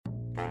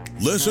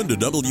Listen to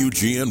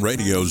WGN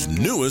Radio's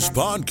newest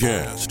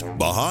podcast,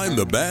 Behind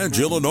the Badge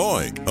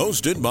Illinois,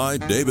 hosted by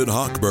David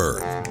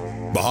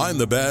Hochberg. Behind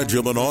the Badge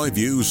Illinois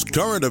views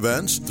current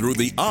events through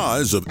the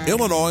eyes of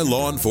Illinois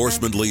law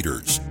enforcement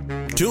leaders.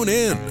 Tune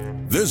in.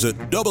 Visit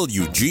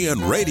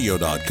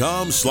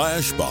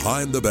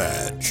WGNRadio.com/Behind the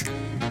Badge.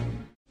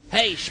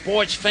 Hey,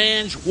 sports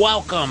fans,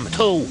 welcome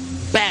to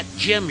Bet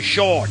Jim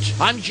Shorts.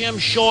 I'm Jim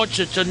Shorts.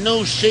 It's a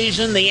new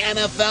season. The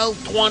NFL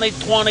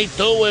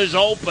 2022 is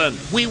open.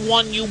 We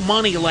won you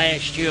money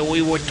last year.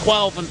 We were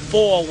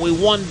 12-4. We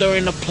won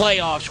during the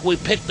playoffs. We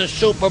picked the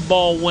Super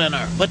Bowl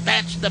winner. But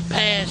that's the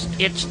past.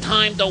 It's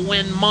time to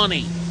win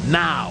money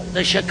now.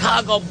 The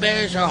Chicago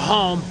Bears are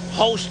home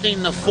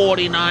hosting the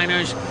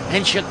 49ers,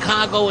 and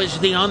Chicago is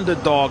the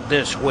underdog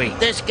this week.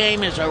 This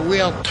game is a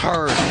real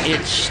turd.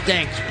 It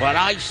stinks, but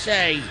I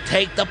say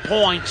take the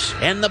points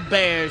and the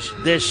Bears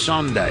this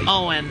Sunday.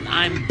 Oh, and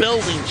I'm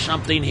building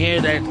something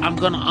here that I'm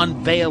going to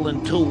unveil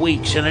in 2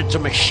 weeks, and it's a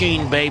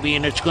machine, baby,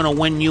 and it's going to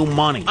win you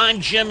money. I'm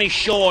Jimmy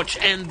Shorts,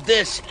 and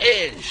this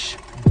is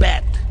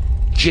Bet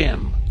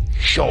Jim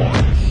Shorts.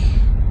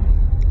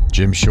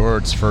 Jim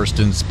Shorts, first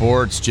in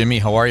sports. Jimmy,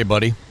 how are you,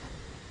 buddy?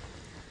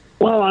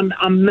 Well,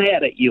 I'm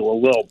mad at you a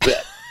little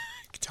bit.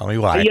 Tell me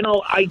why. You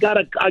know, I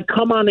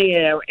come on the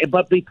air,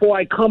 but before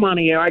I come on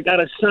the air, I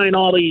gotta sign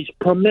all these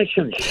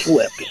permission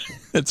slips.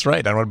 That's right.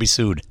 I don't want to be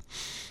sued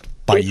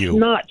by you. It's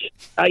nuts.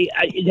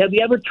 Have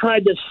you ever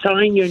tried to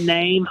sign your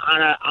name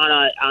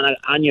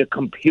on your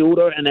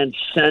computer and then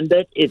send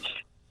it? It's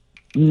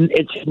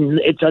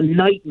a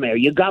nightmare.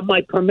 You got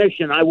my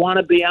permission. I want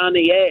to be on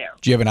the air.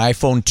 Do you have an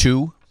iPhone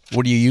 2?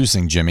 What are you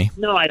using, Jimmy?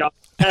 No, I don't.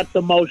 That's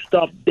the most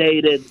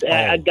updated. Oh.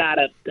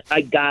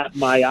 I got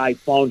my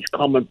iPhones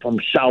coming from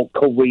South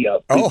Korea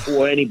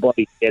before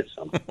anybody gets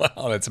them.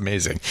 Wow, that's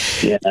amazing.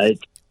 Yeah,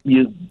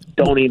 you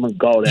don't even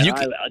go there.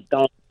 I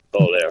don't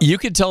go there. You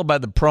can tell by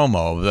the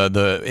promo.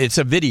 It's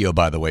a video,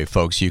 by the way,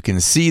 folks. You can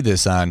see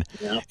this on.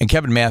 Yeah. And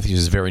Kevin Matthews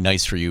is very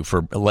nice for you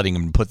for letting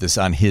him put this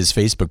on his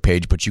Facebook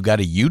page. But you got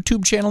a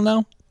YouTube channel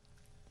now?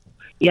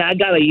 Yeah, I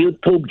got a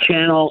YouTube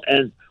channel,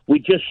 and we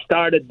just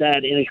started that,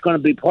 and it's going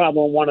to be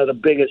probably one of the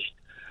biggest,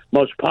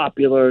 most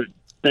popular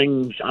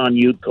things on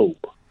YouTube.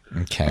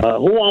 Okay.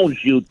 Who owns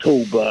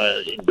YouTube?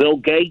 Bill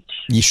Gates?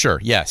 Sure,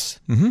 yes.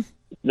 Mm-hmm.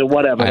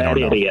 Whatever, that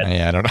idiot.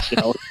 Yeah, I don't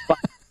know.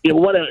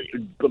 What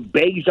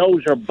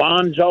Bezos or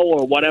Bonzo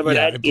or whatever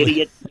that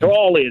idiot. They're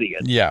all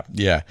idiots. Yeah.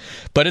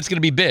 But it's going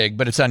to be big,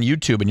 but it's on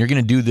YouTube, and you're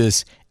going to do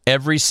this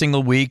every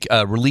single week,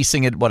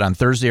 releasing it, on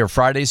Thursday or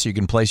Friday, so you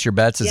can place your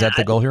bets? Is that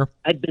the goal here?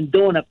 I've been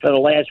doing it for the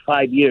last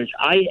 5 years.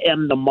 I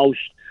am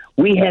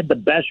we had the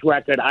best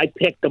record. I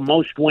picked the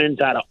most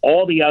wins out of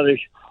all the others,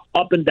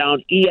 up and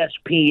down,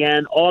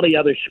 ESPN, all the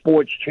other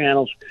sports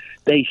channels.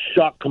 They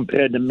suck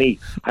compared to me.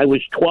 I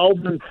was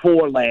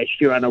 12-4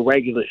 last year on a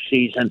regular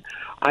season.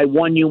 I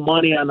won you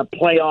money on the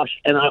playoffs,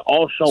 and I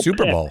also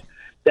Super Bowl.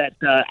 That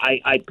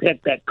I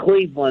picked that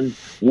Cleveland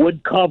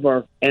would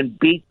cover and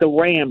beat the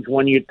Rams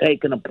when you're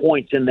taking the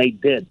points, and they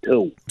did,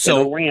 too. So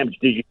and the Rams,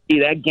 did you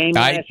see that game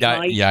last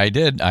night? Yeah, I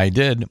did.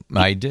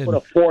 Put a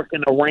fork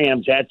in the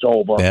Rams. That's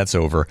over. That's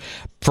over.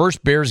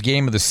 First Bears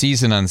game of the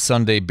season on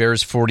Sunday,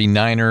 Bears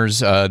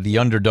 49ers. The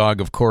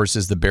underdog, of course,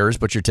 is the Bears,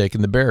 but you're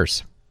taking the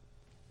Bears.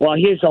 Well,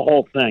 here's the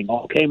whole thing,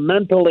 okay?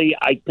 Mentally,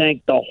 I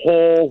think the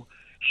whole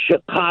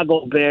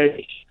Chicago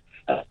Bears,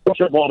 first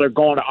of all, they're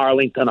going to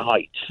Arlington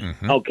Heights,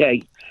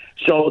 okay?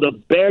 So the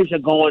Bears are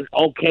going,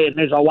 okay, and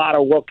there's a lot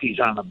of rookies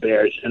on the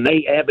Bears, and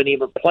they haven't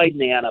even played in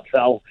the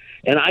NFL.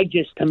 And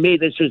to me,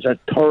 this is a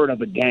turd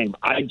of a game.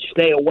 I'd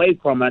stay away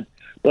from it.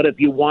 But if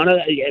you want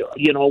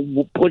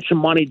to, put some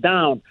money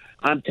down,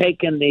 I'm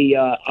taking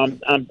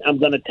I'm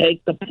going to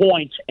take the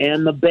points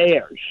and the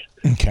Bears.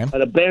 Okay.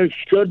 The Bears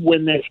should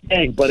win this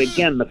game. But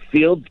again, the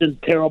field's in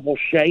terrible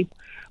shape.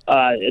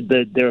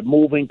 They're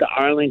moving to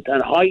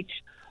Arlington Heights.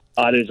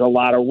 There's a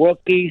lot of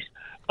rookies.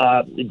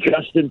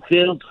 Justin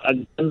Fields,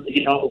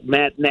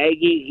 Matt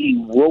Nagy,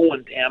 he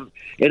ruined him.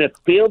 And if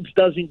Fields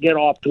doesn't get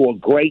off to a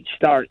great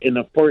start in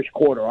the first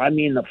quarter, I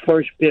mean the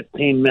first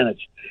 15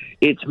 minutes,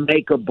 it's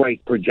make or break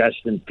for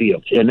Justin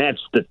Fields. And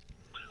that's the.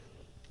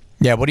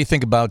 Yeah, what do you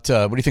think about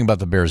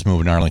the Bears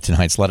moving to Arlington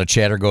Heights? A lot of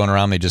chatter going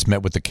around. They just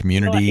met with the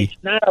community. It's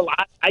not a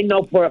lot. I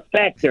know for a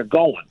fact they're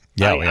going.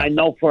 Yeah, I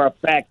know for a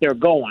fact they're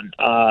going.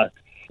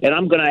 And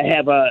I'm going to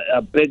have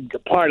a big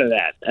part of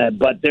that.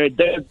 But they're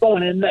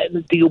going in.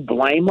 Do you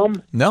blame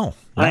them? No.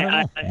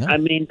 I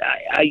mean,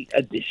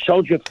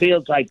 Soldier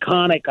Field's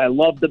iconic. I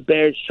love the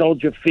Bears.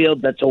 Soldier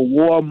Field, that's a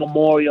war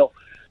memorial.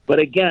 But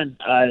again,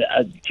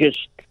 they're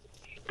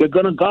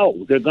going to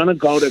go. They're going to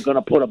go. They're going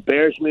to put a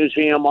Bears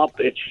museum up.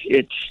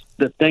 It's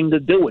the thing to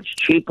do. It's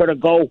cheaper to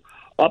go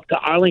up to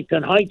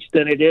Arlington Heights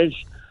than it is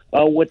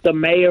with the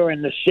mayor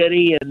and the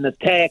city and the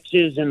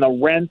taxes and the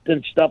rent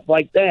and stuff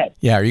like that.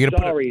 Yeah, are you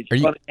going to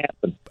it's going to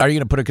happen. Are you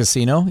going to put a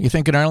casino? You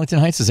think in Arlington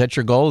Heights? Is that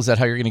your goal? Is that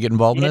how you're going to get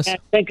involved in this? I'm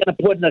thinking of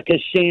putting a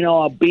casino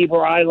on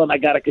Beaver Island. I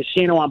got a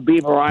casino on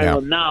Beaver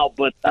Island now,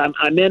 but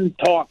I'm in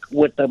talk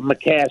with the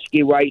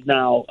McCaskey right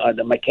now.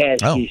 The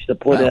McCaskies to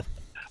put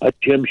a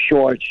Jim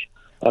Shorts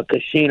a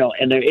casino,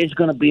 and there is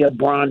going to be a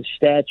bronze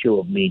statue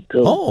of me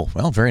too. Oh,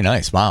 well, very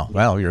nice. Wow.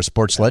 Well, you're a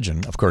sports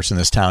legend, of course, in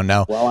this town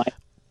now. Well,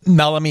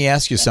 now let me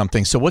ask you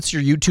something. So, what's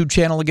your YouTube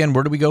channel again?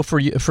 Where do we go for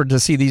to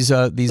see these?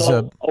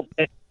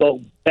 Okay,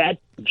 so Bet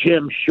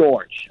Jim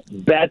Shorts,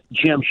 Bet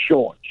Jim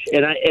Shorts,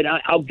 and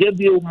I'll give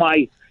you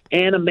my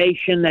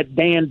animation that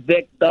Dan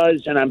Vick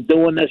does, and I'm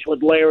doing this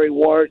with Larry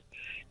Ward.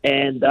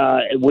 And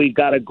we've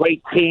got a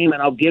great team,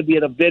 and I'll give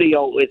you the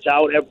video. It's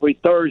out every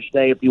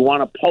Thursday if you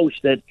want to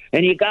post it.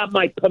 And you got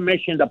my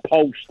permission to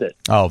post it.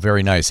 Oh,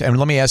 very nice. And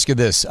let me ask you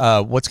this.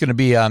 What's going to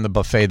be on the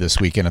buffet this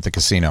weekend at the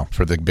casino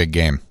for the big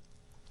game?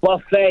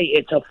 Buffet,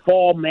 it's a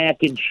fall mac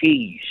and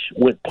cheese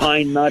with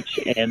pine nuts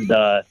and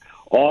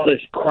all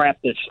this crap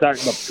that's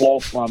starting to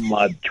fall from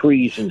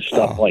trees and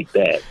stuff like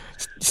that.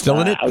 Still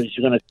in it? I was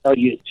going to tell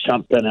you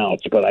something else,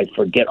 but I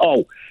forget.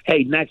 Oh,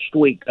 hey, next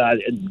week,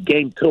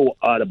 game 2,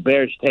 the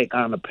Bears take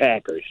on the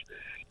Packers,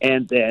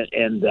 and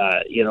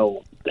you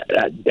know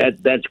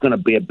that's going to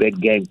be a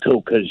big game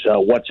too because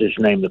what's his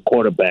name, the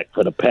quarterback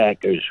for the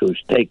Packers,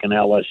 who's taking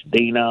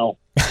LSD now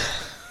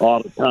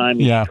all the time.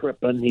 He's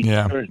tripping. He's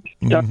turning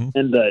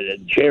into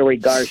Jerry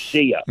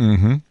Garcia.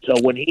 Mm-hmm. So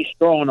when he's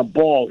throwing a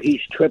ball,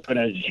 he's tripping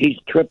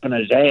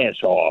his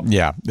ass off.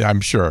 Yeah,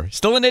 I'm sure.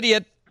 Still an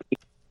idiot.